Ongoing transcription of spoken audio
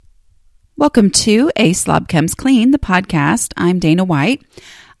Welcome to A Slob Comes Clean, the podcast. I'm Dana White.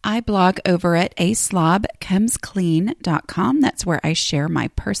 I blog over at aslobcomesclean.com. That's where I share my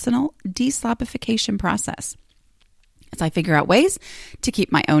personal deslobification process. As I figure out ways to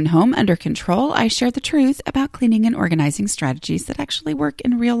keep my own home under control, I share the truth about cleaning and organizing strategies that actually work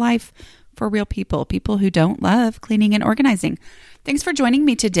in real life for real people who don't love cleaning and organizing. Thanks for joining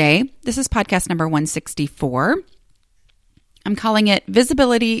me today. This is podcast number 164. I'm calling it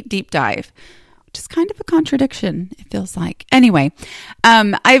Visibility Deep Dive, which is kind of a contradiction, it feels like. Anyway,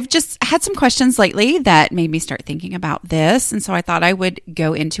 I've just had some questions lately that made me start thinking about this, and so I thought I would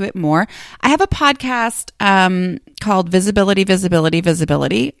go into it more. I have a podcast called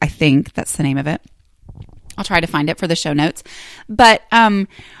Visibility. I think that's the name of it. I'll try to find it for the show notes. But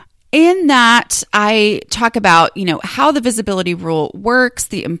in that, I talk about, how the visibility rule works,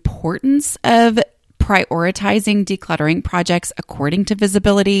 the importance of prioritizing decluttering projects according to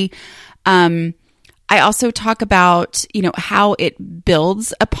visibility. I also talk about, how it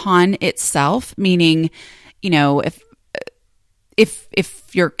builds upon itself, meaning, if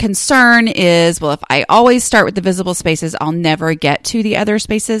your concern is, well, if I always start with the visible spaces, I'll never get to the other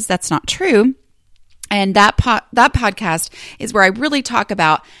spaces. That's not true. And that podcast is where I really talk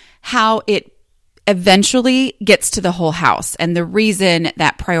about how it eventually gets to the whole house and the reason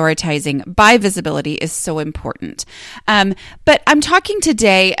that prioritizing by visibility is so important. But I'm talking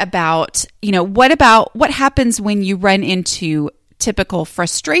today about, what happens when you run into typical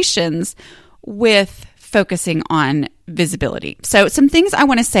frustrations with focusing on visibility. So some things I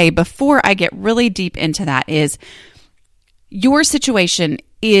want to say before I get really deep into that is your situation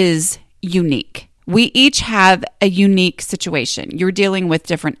is unique. We each have a unique situation. You're dealing with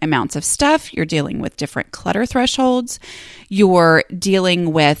different amounts of stuff. You're dealing with different clutter thresholds. You're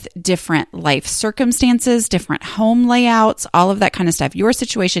dealing with different life circumstances, different home layouts, all of that kind of stuff. Your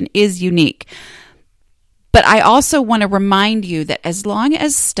situation is unique. But I also want to remind you that as long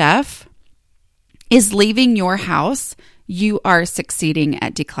as stuff is leaving your house, you are succeeding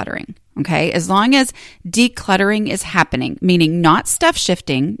at decluttering. Okay, as long as decluttering is happening, meaning not stuff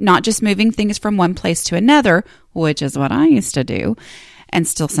shifting, not just moving things from one place to another, which is what I used to do and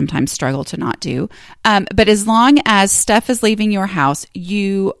still sometimes struggle to not do. But as long as stuff is leaving your house,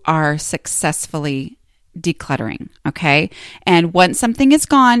 you are successfully decluttering. Okay. And once something is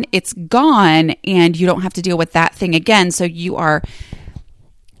gone, it's gone and you don't have to deal with that thing again. So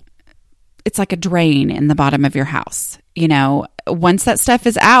it's like a drain in the bottom of your house. Once that stuff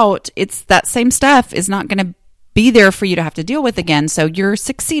is out, it's that same stuff is not going to be there for you to have to deal with again. So you're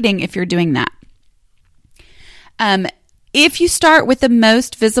succeeding if you're doing that. If you start with the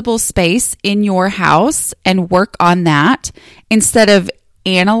most visible space in your house and work on that, instead of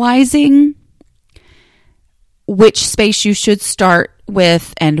analyzing which space you should start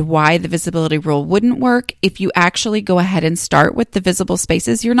with and why the visibility rule wouldn't work, if you actually go ahead and start with the visible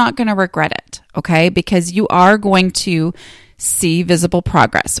spaces, you're not going to regret it, okay? Because you are going to see visible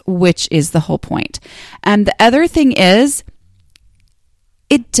progress, which is the whole point. And the other thing is,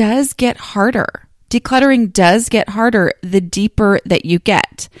 it does get harder. Decluttering does get harder the deeper that you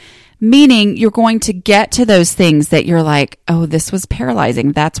get. Meaning you're going to get to those things that you're like, oh, this was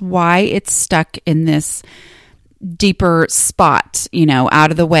paralyzing. That's why it's stuck in this deeper spot, out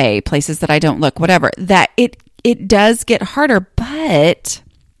of the way, places that I don't look, whatever. That it does get harder, but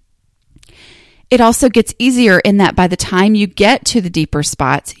it also gets easier in that by the time you get to the deeper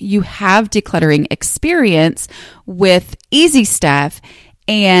spots, you have decluttering experience with easy stuff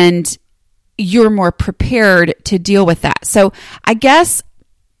and you're more prepared to deal with that. So I guess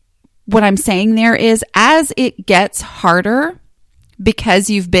what I'm saying there is as it gets harder, because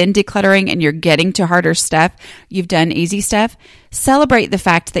you've been decluttering and you're getting to harder stuff, you've done easy stuff, celebrate the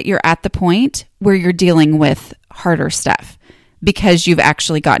fact that you're at the point where you're dealing with harder stuff because you've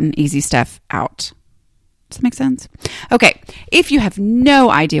actually gotten easy stuff out. Does that make sense? Okay. If you have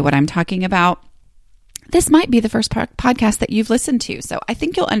no idea what I'm talking about, this might be the first podcast that you've listened to. So I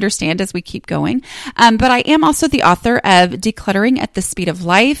think you'll understand as we keep going. But I am also the author of Decluttering at the Speed of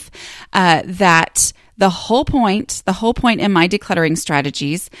Life, that the whole point in my decluttering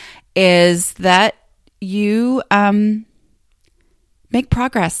strategies is that you make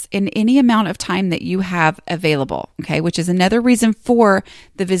progress in any amount of time that you have available, okay? Which is another reason for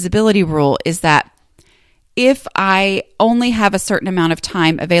the visibility rule is that if I only have a certain amount of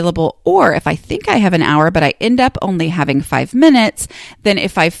time available, or if I think I have an hour, but I end up only having 5 minutes, then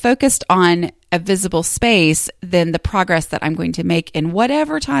if I focused on a visible space, then the progress that I'm going to make in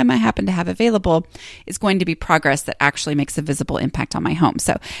whatever time I happen to have available is going to be progress that actually makes a visible impact on my home.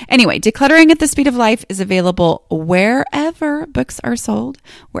 So anyway, Decluttering at the Speed of Life is available wherever books are sold,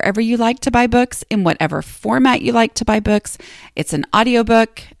 wherever you like to buy books, in whatever format you like to buy books. It's an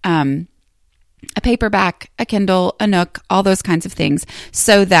audiobook, a paperback, a Kindle, a Nook, all those kinds of things,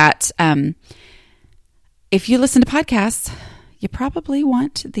 so that if you listen to podcasts, you probably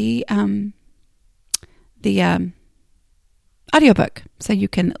want the audiobook so you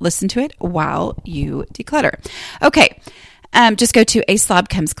can listen to it while you declutter. Okay. Just go to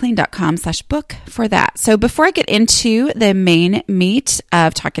aslobcomesclean.com/book for that. So before I get into the main meat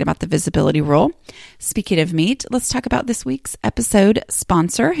of talking about the visibility rule, speaking of meat, let's talk about this week's episode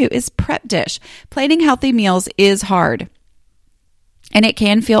sponsor, who is Prep Dish. Planning healthy meals is hard, and it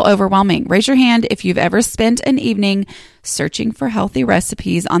can feel overwhelming. Raise your hand if you've ever spent an evening searching for healthy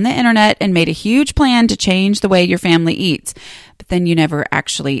recipes on the internet and made a huge plan to change the way your family eats, but then you never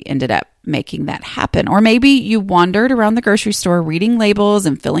actually ended up making that happen. Or maybe you wandered around the grocery store reading labels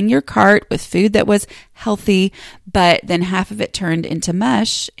and filling your cart with food that was healthy, but then half of it turned into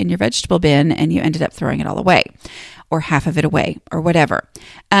mush in your vegetable bin and you ended up throwing it all away, or half of it away, or whatever.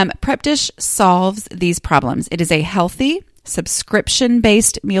 Prep Dish solves these problems. It is a healthy,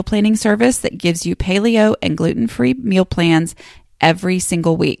 subscription-based meal planning service that gives you paleo and gluten-free meal plans every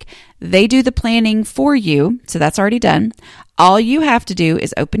single week. They do the planning for you, so that's already done. All you have to do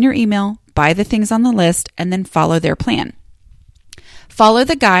is open your email, buy the things on the list, and then follow their plan. Follow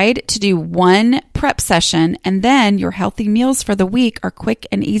the guide to do one prep session, and then your healthy meals for the week are quick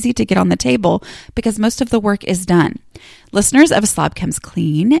and easy to get on the table because most of the work is done. Listeners of A Slob Comes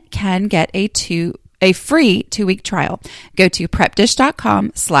Clean can get a free 2-week trial. Go to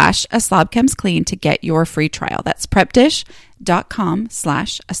prepdish.com/aslobcomesclean to get your free trial. That's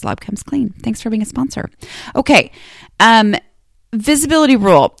prepdish.com/aslobcomesclean. Thanks for being a sponsor. Okay. Visibility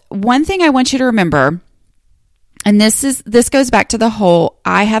rule. One thing I want you to remember, and this goes back to the whole,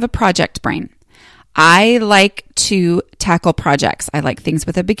 I have a project brain. I like to tackle projects. I like things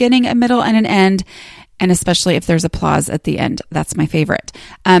with a beginning, a middle, and an end. And especially if there's applause at the end, that's my favorite.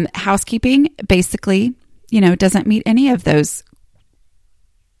 Housekeeping basically, doesn't meet any of those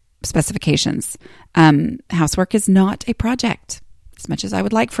specifications. Housework is not a project. As much as I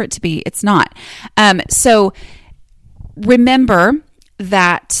would like for it to be, it's not. So remember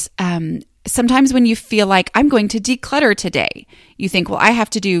that sometimes when you feel like I'm going to declutter today, you think, well, I have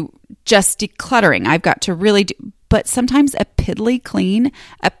to do just decluttering. I've got to really do. But sometimes a piddly clean,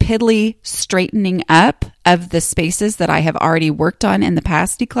 a piddly straightening up of the spaces that I have already worked on in the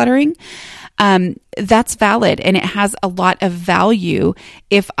past decluttering, that's valid. And it has a lot of value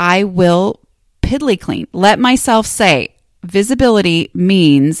if I will piddly clean. Let myself say, visibility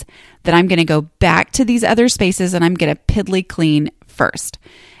means that I'm going to go back to these other spaces and I'm going to piddly clean first.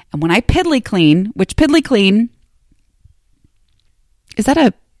 And when I piddly clean, which piddly clean, is that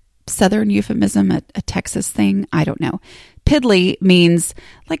a Southern euphemism, a Texas thing? I don't know. Piddly means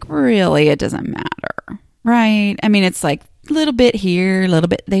like really it doesn't matter, right? I mean, it's like a little bit here, a little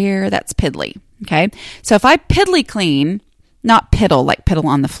bit there. That's piddly, okay? So if I piddly clean, not piddle, like piddle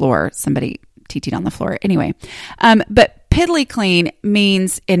on the floor, somebody TT'd on the floor. Anyway, but piddly clean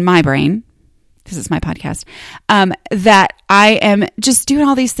means in my brain, this is my podcast, that I am just doing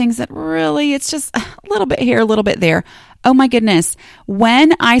all these things that really, it's just a little bit here, a little bit there. Oh my goodness.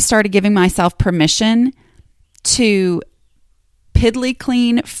 When I started giving myself permission to piddly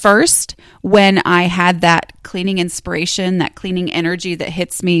clean first, when I had that cleaning inspiration, that cleaning energy that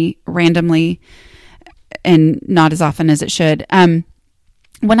hits me randomly and not as often as it should,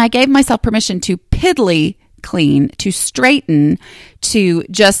 when I gave myself permission to piddly clean, to straighten, to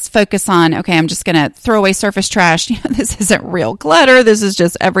just focus on, okay, I'm just going to throw away surface trash. This isn't real clutter. This is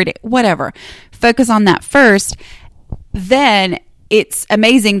just everyday, whatever. Focus on that first. Then it's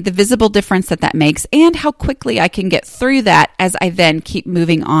amazing the visible difference that makes and how quickly I can get through that as I then keep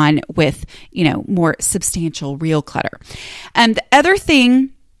moving on with, more substantial real clutter. And the other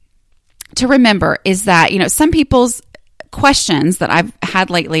thing to remember is that, some people's questions that I've had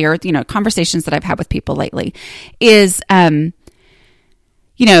lately, or, conversations that I've had with people lately is, when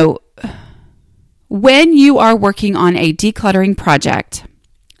you are working on a decluttering project,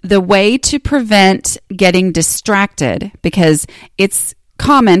 the way to prevent getting distracted, because it's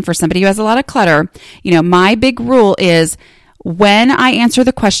common for somebody who has a lot of clutter, my big rule is when I answer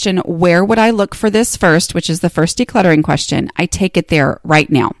the question, where would I look for this first, which is the first decluttering question, I take it there right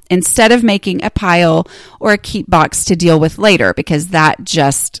now instead of making a pile or a keep box to deal with later, because that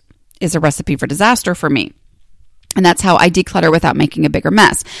just is a recipe for disaster for me. And that's how I declutter without making a bigger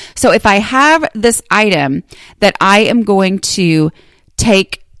mess. So if I have this item that I am going to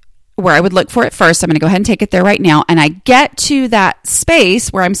take where I would look for it first, I'm going to go ahead and take it there right now. And I get to that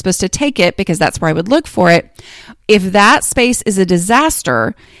space where I'm supposed to take it because that's where I would look for it. If that space is a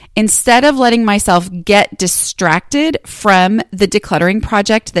disaster, instead of letting myself get distracted from the decluttering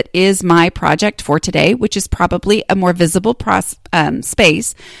project that is my project for today, which is probably a more visible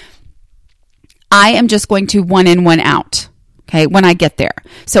space, I am just going to one in, one out, okay, when I get there.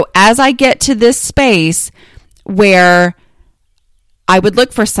 So as I get to this space where I would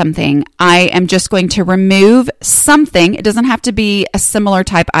look for something, I am just going to remove something. It doesn't have to be a similar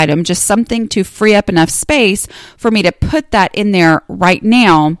type item, just something to free up enough space for me to put that in there right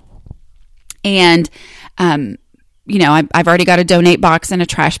now. And, I've already got a donate box and a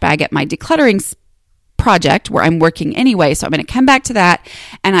trash bag at my decluttering project where I'm working anyway. So I'm going to come back to that,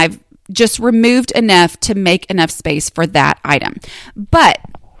 and I've just removed enough to make enough space for that item. But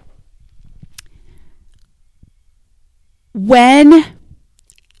when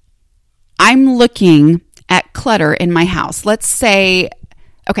I'm looking at clutter in my house, let's say,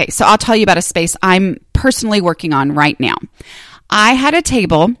 okay, so I'll tell you about a space I'm personally working on right now. I had a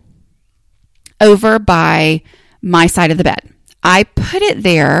table over by my side of the bed. I put it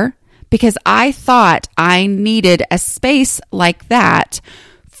there because I thought I needed a space like that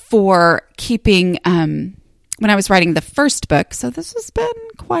for keeping, when I was writing the first book, so this has been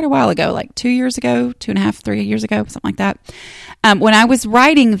quite a while ago, like 2 years ago, 2.5, 3 years ago, something like that. When I was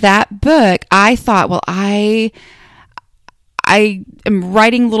writing that book, I thought, well, I am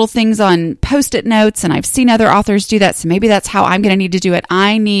writing little things on Post-it notes, and I've seen other authors do that, so maybe that's how I'm going to need to do it.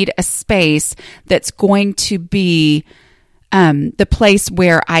 I need a space that's going to be the place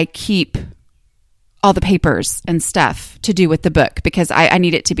where I keep all the papers and stuff to do with the book, because I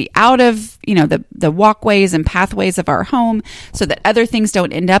need it to be out of, the walkways and pathways of our home so that other things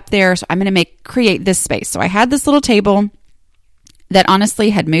don't end up there. So I'm going to create this space. So I had this little table that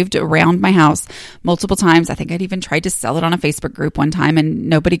honestly had moved around my house multiple times. I think I'd even tried to sell it on a Facebook group one time and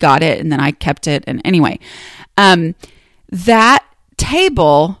nobody got it. And then I kept it. And anyway, that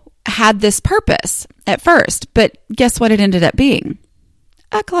table had this purpose at first, but guess what it ended up being?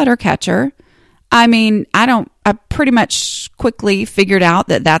 A clutter catcher. I mean, I pretty much quickly figured out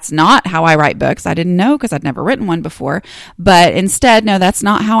that that's not how I write books. I didn't know because I'd never written one before, but instead, no, that's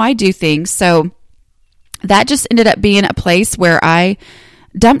not how I do things. So that just ended up being a place where I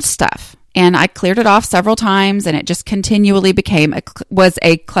dumped stuff, and I cleared it off several times, and it just continually was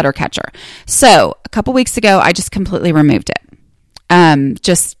a clutter catcher. So a couple weeks ago, I just completely removed it.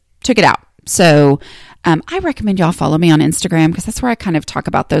 Just took it out. So I recommend y'all follow me on Instagram, because that's where I kind of talk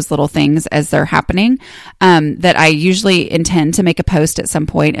about those little things as they're happening, that I usually intend to make a post at some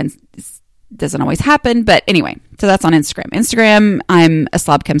point, and it doesn't always happen. But anyway, so that's on Instagram. I'm a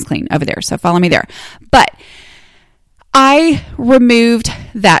slob comes clean over there. So follow me there. But I removed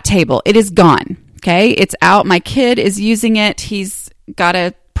that table. It is gone. Okay. It's out. My kid is using it. He's got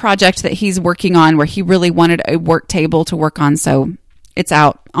a project that he's working on where he really wanted a work table to work on. So it's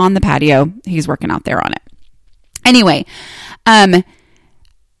out on the patio. He's working out there on it. Anyway, I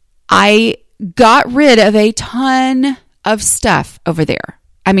got rid of a ton of stuff over there.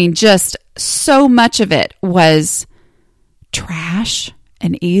 I mean, just so much of it was trash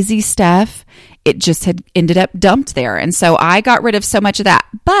and easy stuff. It just had ended up dumped there. And so I got rid of so much of that.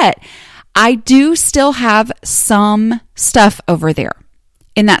 But I do still have some stuff over there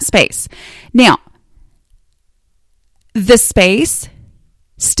in that space. Now, the space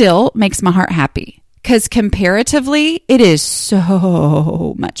still makes my heart happy, because comparatively, it is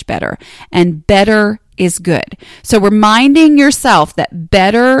so much better, and better is good. So reminding yourself that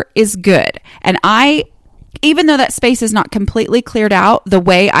better is good. And even though that space is not completely cleared out the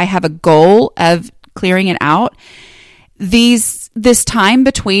way I have a goal of clearing it out, this time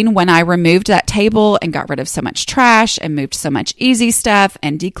between when I removed that table and got rid of so much trash and moved so much easy stuff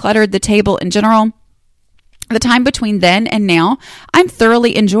and decluttered the table in general, the time between then and now, I'm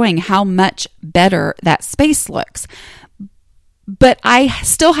thoroughly enjoying how much better that space looks. But I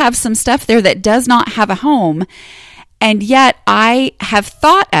still have some stuff there that does not have a home. And yet I have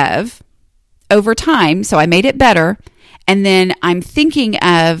thought of over time, so I made it better. And then I'm thinking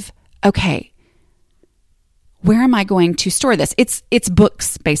of, okay, where am I going to store this? It's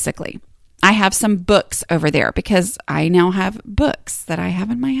books, basically. I have some books over there because I now have books that I have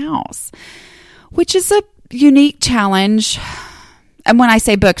in my house, which is unique challenge. And when I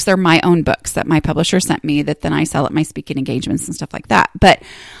say books, they're my own books that my publisher sent me that then I sell at my speaking engagements and stuff like that. But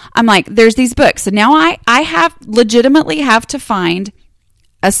I'm like, there's these books. And now I have legitimately have to find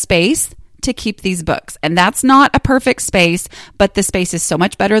a space to keep these books. And that's not a perfect space, but the space is so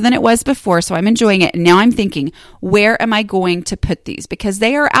much better than it was before. So I'm enjoying it. And now I'm thinking, where am I going to put these? Because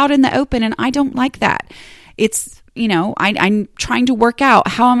they are out in the open and I don't like that. It's, I'm trying to work out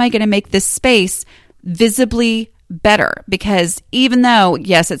how am I going to make this space visibly better, because even though,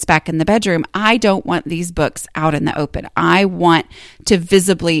 yes, it's back in the bedroom, I don't want these books out in the open. I want to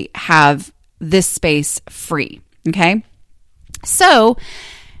visibly have this space free. Okay. So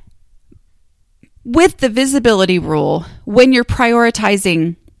with the visibility rule, when you're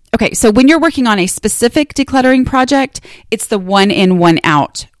prioritizing, when you're working on a specific decluttering project, it's the 1 in, 1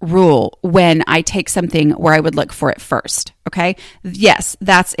 out rule when I take something where I would look for it first. Okay. Yes,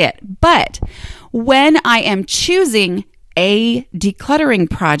 that's it. But when I am choosing a decluttering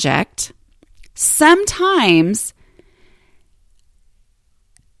project, sometimes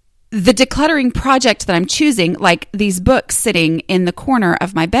the decluttering project that I'm choosing, like these books sitting in the corner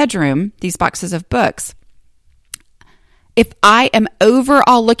of my bedroom, these boxes of books, if I am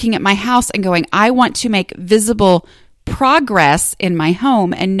overall looking at my house and going, I want to make visible progress in my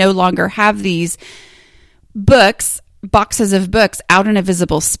home and no longer have these boxes of books out in a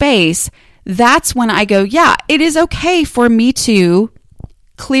visible space, that's when I go, yeah, it is okay for me to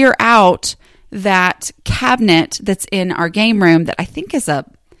clear out that cabinet that's in our game room that I think it's a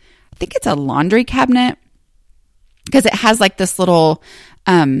laundry cabinet, because it has like this little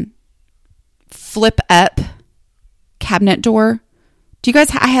flip up cabinet door. Do you guys,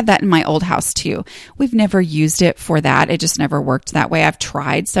 I had that in my old house too. We've never used it for that. It just never worked that way. I've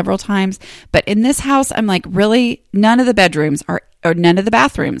tried several times, but in this house, I'm like, really, none of the bedrooms or none of the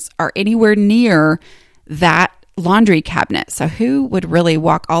bathrooms are anywhere near that laundry cabinet. So who would really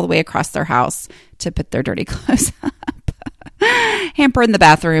walk all the way across their house to put their dirty clothes up? Hamper in the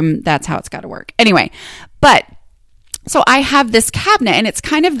bathroom. That's how it's got to work. Anyway, but so I have this cabinet and it's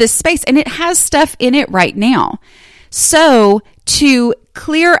kind of this space and it has stuff in it right now. So to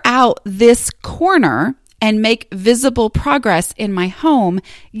clear out this corner and make visible progress in my home,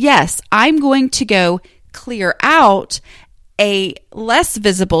 yes, I'm going to go clear out a less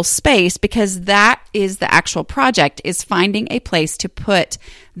visible space, because that is the actual project, is finding a place to put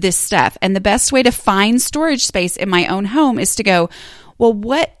this stuff. And the best way to find storage space in my own home is to go, well,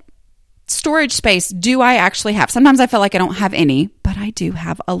 what storage space do I actually have? Sometimes I feel like I don't have any, but I do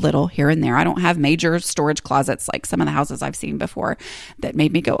have a little here and there. I don't have major storage closets like some of the houses I've seen before that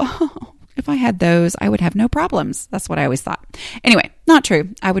made me go, oh, if I had those, I would have no problems. That's what I always thought. Anyway, not true.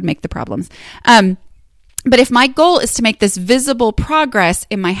 I would make the problems. But if my goal is to make this visible progress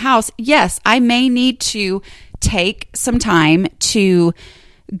in my house, yes, I may need to take some time to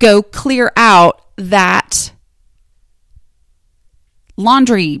go clear out that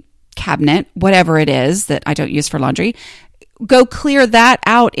laundry cabinet, whatever it is that I don't use for laundry, go clear that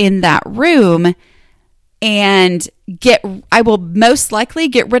out in that room and I will most likely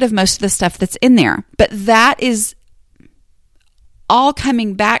get rid of most of the stuff that's in there. But that is all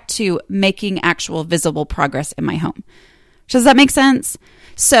coming back to making actual visible progress in my home. Does that make sense?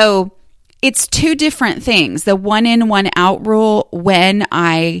 So it's two different things. The 1 in, 1 out rule when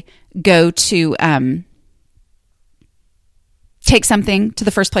I go to take something to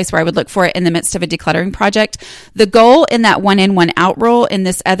the first place where I would look for it in the midst of a decluttering project. The goal in that 1 in, 1 out rule in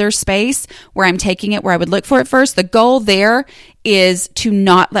this other space where I'm taking it where I would look for it first, the goal there is to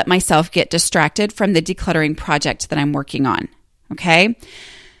not let myself get distracted from the decluttering project that I'm working on. Okay.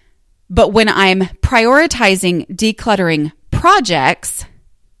 But when I'm prioritizing decluttering projects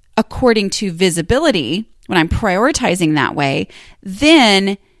according to visibility, when I'm prioritizing that way,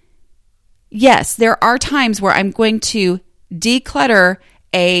 then yes, there are times where I'm going to declutter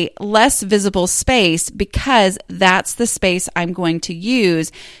a less visible space because that's the space I'm going to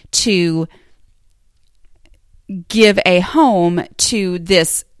use to give a home to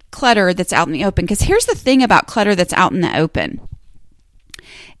this clutter that's out in the open. Because here's the thing about clutter that's out in the open.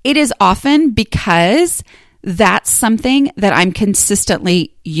 It is often because that's something that I'm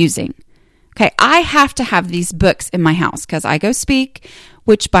consistently using. Okay, I have to have these books in my house because I go speak,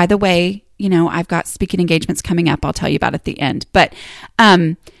 which, by the way, you know, I've got speaking engagements coming up. I'll tell you about at the end. But,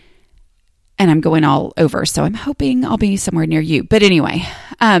 and I'm going all over, so I'm hoping I'll be somewhere near you. But anyway,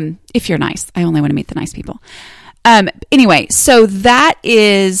 if you're nice, I only want to meet the nice people. Anyway, so that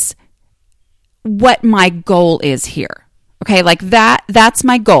is what my goal is here. Okay, like that's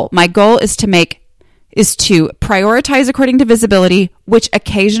my goal. My goal is to make is to prioritize according to visibility, which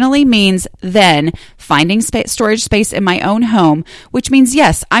occasionally means then finding storage space in my own home, which means,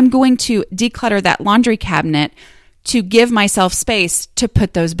 yes, I'm going to declutter that laundry cabinet to give myself space to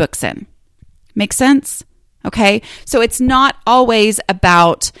put those books in. Make sense? Okay. So it's not always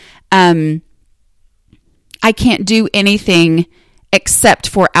about, I can't do anything except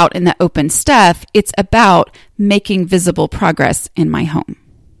for out in the open stuff. It's about making visible progress in my home.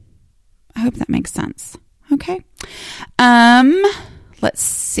 I hope that makes sense. Okay. Let's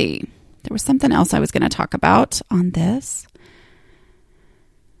see. There was something else I was going to talk about on this.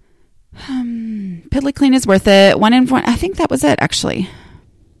 Piddly clean is worth it. 1 in 4. I think that was it, actually.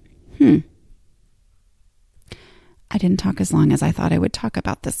 I didn't talk as long as I thought I would talk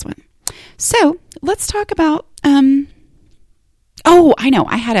about this one. So let's talk about, I know.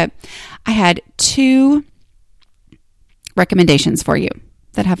 I had 2 recommendations for you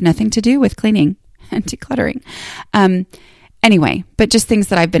that have nothing to do with cleaning and decluttering. Anyway, but just things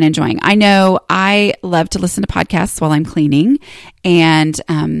that I've been enjoying. I know I love to listen to podcasts while I'm cleaning, and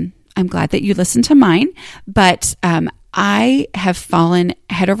I'm glad that you listen to mine, but I have fallen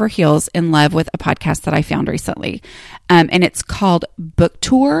head over heels in love with a podcast that I found recently, and it's called Book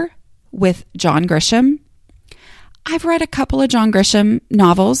Tour with John Grisham. I've read a couple of John Grisham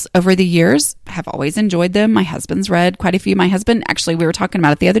novels over the years, have always enjoyed them. My husband's read quite a few. My husband, actually, we were talking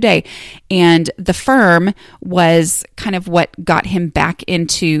about it the other day, and The Firm was kind of what got him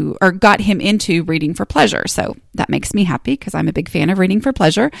into reading for pleasure. So that makes me happy because I'm a big fan of reading for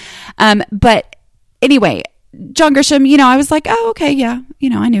pleasure. But anyway, John Grisham, I was like, oh, okay, yeah.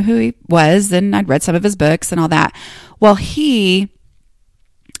 I knew who he was, and I'd read some of his books and all that. Well, he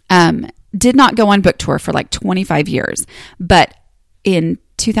did not go on book tour for like 25 years, but in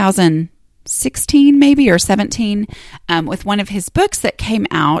 2016 maybe or 17, with one of his books that came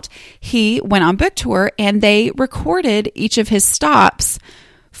out, he went on book tour and they recorded each of his stops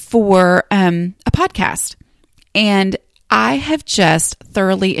for a podcast. And I have just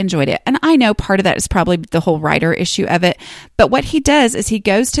thoroughly enjoyed it. And I know part of that is probably the whole writer issue of it, but what he does is he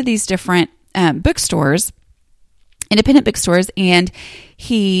goes to these different bookstores, independent bookstores, and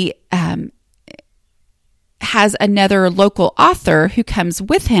he has another local author who comes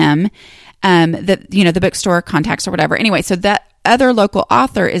with him that, the bookstore contacts or whatever. Anyway, so that other local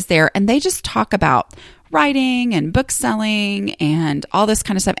author is there, and they just talk about writing and book selling and all this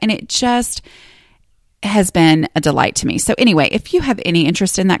kind of stuff. And it just has been a delight to me. So anyway, if you have any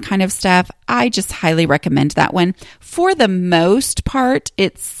interest in that kind of stuff, I just highly recommend that one. For the most part,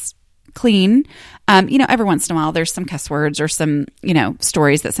 it's clean. Every once in a while there's some cuss words or some,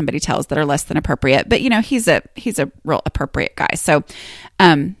 stories that somebody tells that are less than appropriate, but he's a real appropriate guy. So,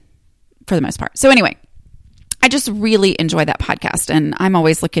 for the most part. So anyway, I just really enjoy that podcast, and I'm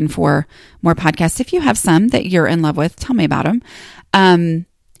always looking for more podcasts. If you have some that you're in love with, tell me about them.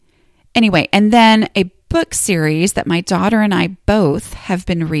 Anyway, and then a book series that my daughter and I both have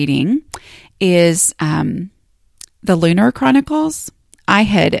been reading is, The Lunar Chronicles. I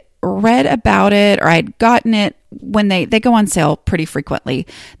had read about it, or I'd gotten it when they go on sale pretty frequently,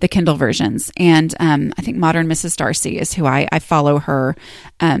 the Kindle versions. And I think Modern Mrs. Darcy is who I follow her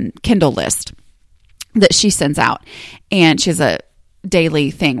Kindle list that she sends out. And she has a daily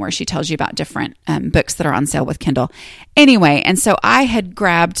thing where she tells you about different books that are on sale with Kindle. Anyway, and so I had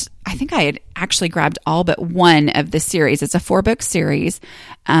actually grabbed all but one of the series. It's a 4-book series.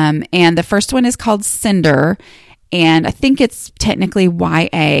 And the first one is called Cinder. And I think it's technically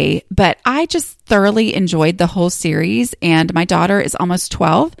YA, but I just thoroughly enjoyed the whole series. And my daughter is almost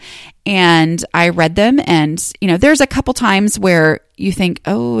 12, and I read them. And, there's a couple times where you think,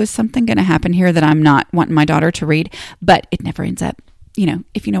 oh, is something going to happen here that I'm not wanting my daughter to read? But it never ends up,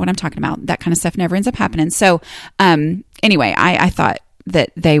 if you know what I'm talking about, that kind of stuff never ends up happening. So anyway, I thought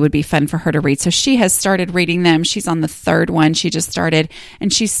that they would be fun for her to read. So she has started reading them. She's on the 3rd one. She just started,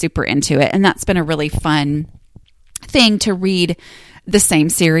 and she's super into it. And that's been a really fun thing to read the same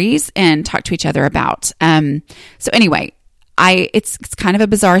series and talk to each other about. So anyway, it's kind of a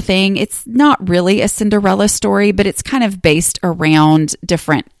bizarre thing. It's not really a Cinderella story, but it's kind of based around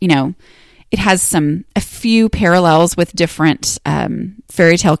different, it has a few parallels with different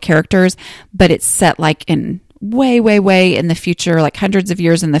fairy tale characters, but it's set like in way, way, way in the future, like hundreds of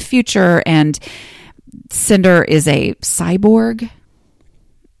years in the future. And Cinder is a cyborg.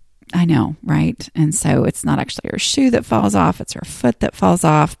 I know, right? And so it's not actually her shoe that falls off, it's her foot that falls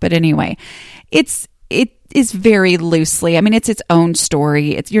off. But anyway, it is very loosely, it's its own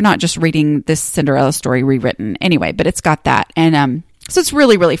story. You're not just reading this Cinderella story rewritten anyway, but it's got that. And so it's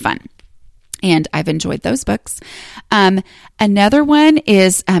really, really fun. And I've enjoyed those books. Another one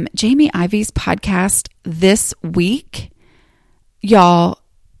is Jamie Ivy's podcast This Week. Y'all,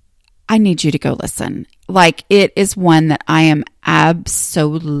 I need you to go listen. Like, it is one that I am absolutely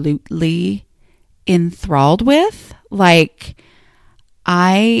enthralled with. Like,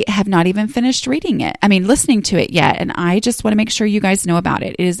 I have not even finished listening to it yet. And I just want to make sure you guys know about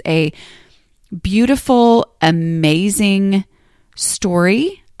it. It is a beautiful, amazing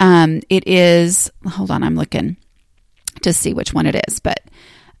story. It is, hold on, I'm looking to see which one it is, but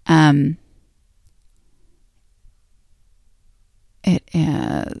it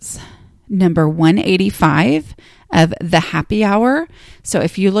is number 185 of The Happy Hour. So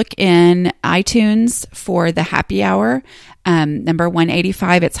if you look in iTunes for The Happy Hour, number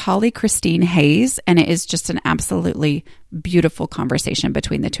 185, it's Holly Christine Hayes, and it is just an absolutely beautiful conversation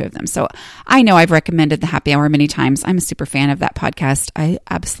between the two of them. So I know I've recommended The Happy Hour many times. I'm a super fan of that podcast. I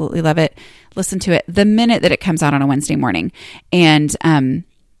absolutely love it. Listen to it the minute that it comes out on a Wednesday morning. And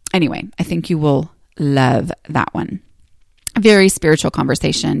anyway, I think you will love that one. Very spiritual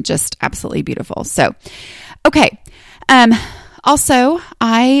conversation, just absolutely beautiful. So, okay. Also,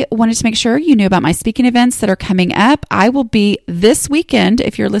 I wanted to make sure you knew about my speaking events that are coming up. I will be this weekend,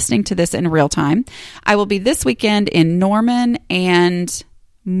 if you're listening to this in real time, I will be this weekend in Norman and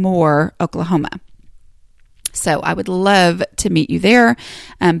Moore, Oklahoma. So I would love to meet you there.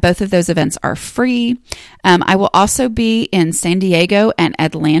 Both of those events are free. I will also be in San Diego and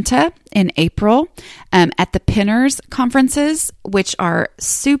Atlanta in April at the Pinners conferences, which are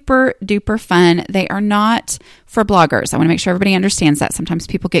super duper fun. They are not for bloggers. I want to make sure everybody understands that. Sometimes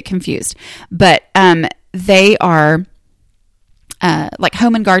people get confused, but they are like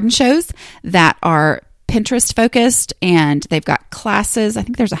home and garden shows that are Pinterest focused, and they've got classes. I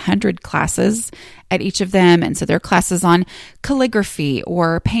think there's 100 classes at each of them. And so there are classes on calligraphy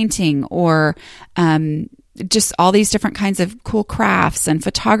or painting or just all these different kinds of cool crafts and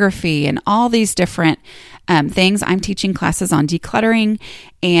photography and all these different things. I'm teaching classes on decluttering,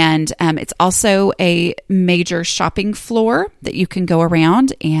 and it's also a major shopping floor that you can go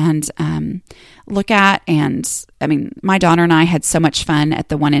around and look at. And I mean, my daughter and I had so much fun at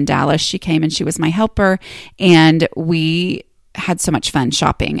the one in Dallas. She came and she was my helper, and we had so much fun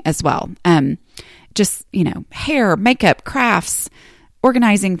shopping as well. Just, hair, makeup, crafts,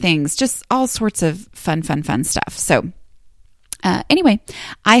 organizing things, just all sorts of fun stuff. So anyway,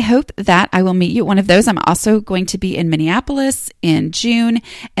 I hope that I will meet you at one of those. I'm also going to be in Minneapolis in June.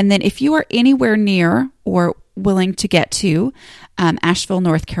 And then if you are anywhere near or willing to get to Asheville,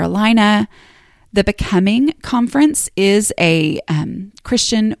 North Carolina, the Becoming Conference is a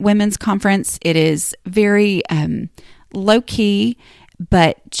Christian women's conference. It is very low key,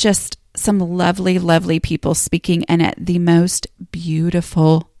 but just some lovely, lovely people speaking, and at the most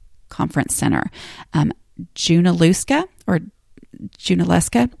beautiful conference center. Junaluska,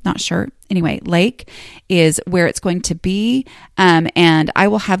 not sure. Anyway, Lake is where it's going to be. And I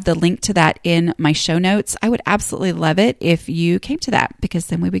will have the link to that in my show notes. I would absolutely love it if you came to that, because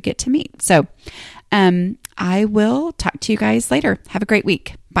then we would get to meet. So I will talk to you guys later. Have a great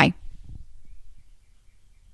week. Bye.